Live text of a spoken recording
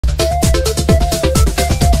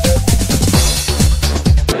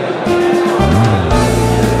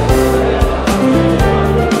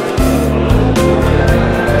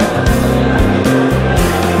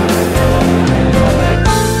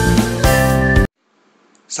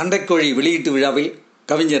சண்டைக்கோழி வெளியீட்டு விழாவில்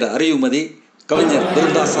கவிஞர் அறிவுமதி, கவிஞர்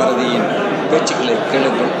பிருந்தாசாரதியின் பேச்சுக்களை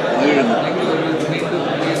கேளுங்கள், மகிழுங்கள்.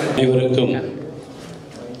 அனைவருக்கும்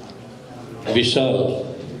விஷால்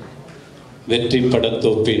வெற்றி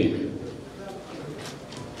படத்தோப்பின்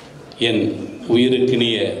என்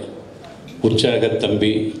உயிருக்கினிய உற்சாக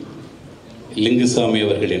தம்பி லிங்குசாமி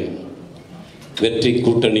அவர்களின் வெற்றி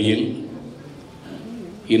கூட்டணியில்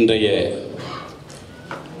இன்றைய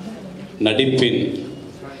நடிப்பின்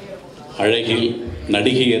அழகில்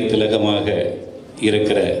நடிகையர் திலகமாக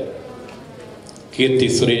இருக்கிற கீர்த்தி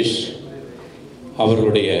சுரேஷ்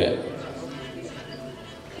அவர்களுடைய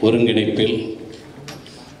ஒருங்கிணைப்பில்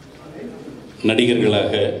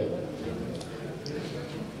நடிகர்களாக,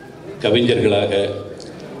 கவிஞர்களாக,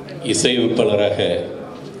 இசையமைப்பாளராக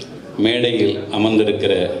மேடையில்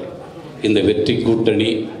அமர்ந்திருக்கிற இந்த வெற்றி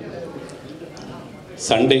கூட்டணி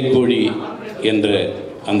சண்டைக்கோழி என்ற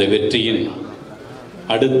அந்த வெற்றியின்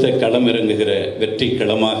அடுத்த களமிறங்குகிற வெற்றி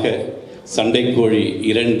களமாக சண்டைக்கோழி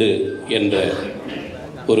 2 என்ற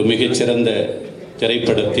ஒரு மிகச்சிறந்த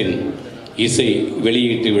திரைப்படத்தின் இசை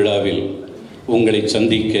வெளியீட்டு விழாவில் உங்களை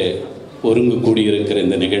சந்திக்க ஒருங்கு கூடியிருக்கிற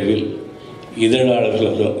இந்த நிகழ்வில்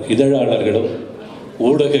இதழாளர்களும்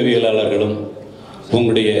ஊடகவியலாளர்களும்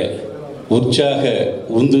உங்களுடைய உற்சாக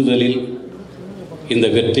உந்துதலில் இந்த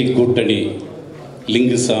வெற்றி கூட்டணி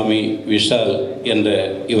லிங்குசாமி, விஷால் என்ற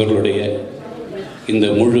இவர்களுடைய இந்த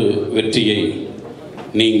முழு வெற்றியை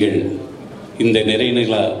நீங்கள் இந்த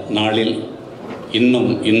நிறைநிலா நாளில்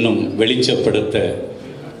இன்னும் வெளிச்சப்படுத்த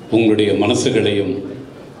உங்களுடைய மனசுகளையும்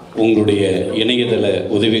உங்களுடைய இணையதள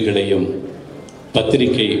உதவிகளையும்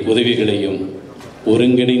பத்திரிகை உதவிகளையும்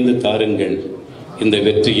ஒருங்கிணைந்து தாருங்கள். இந்த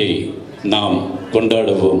வெற்றியை நாம்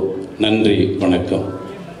கொண்டாடுவோம். நன்றி, வணக்கம்.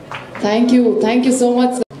 Thank you so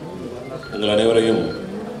much. உங்கள் அனைவரையும்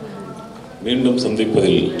மீண்டும்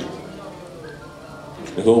சந்திப்பதில்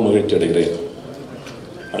மிகவும் மகிழ்ச்சி அடைகிறேன்.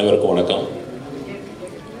 அனைவருக்கும் வணக்கம்.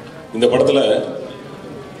 இந்த படத்தில்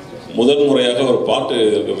முதல் முறையாக ஒரு பாட்டு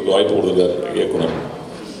இருக்கிறதுக்கு வாய்ப்பு கொடுத்துருக்கார் இயக்குனர்.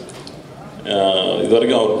 இது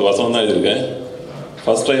வரைக்கும் அவருக்கு வசனம் தான் எழுதியிருக்கேன்.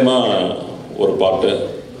 ஃபஸ்ட் டைமாக ஒரு பாட்டு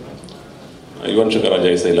யுவன் சங்கர்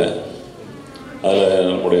ராஜா இசையில். அதில்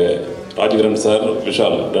நம்முடைய ராஜகிரண் சார்,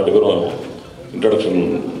 விஷால் 2 பேரும் இன்ட்ரடக்ஷன்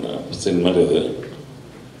சீன் மாதிரி இது.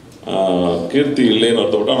 கீர்த்தி இல்லைன்னு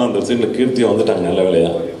வருத்தப்பட்டு, ஆனால் அந்த சீனில் கீர்த்தியை வந்துட்டாங்க. நல்ல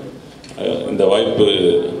வேலையாக இந்த வாய்ப்பு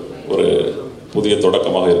ஒரு புதிய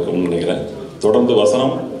தொடக்கமாக இருக்கும்னு நினைக்கிறேன். தொடர்ந்து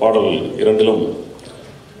வசனம், பாடல் 2லும்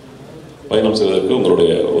பயணம் செய்வதற்கு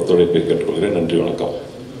உங்களுடைய ஒத்துழைப்பை கேட்டுக்கொள்கிறேன். நன்றி, வணக்கம்.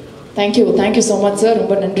 Thank you so much sir.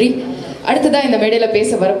 ரொம்ப நன்றி. அடுத்ததான் இந்த மேடையில் பேச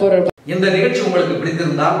வரப்போற இந்த நிகழ்ச்சி உங்களுக்கு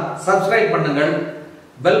பிடித்திருந்தால் சப்ஸ்கிரைப் பண்ணுங்கள்,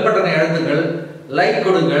 பெல் பட்டனை அழுத்துங்கள், லைக்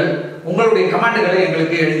கொடுங்கள், உங்களுடைய கமெண்ட்களை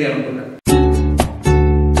எங்களுக்கு எழுதி அனுப்புங்கள்.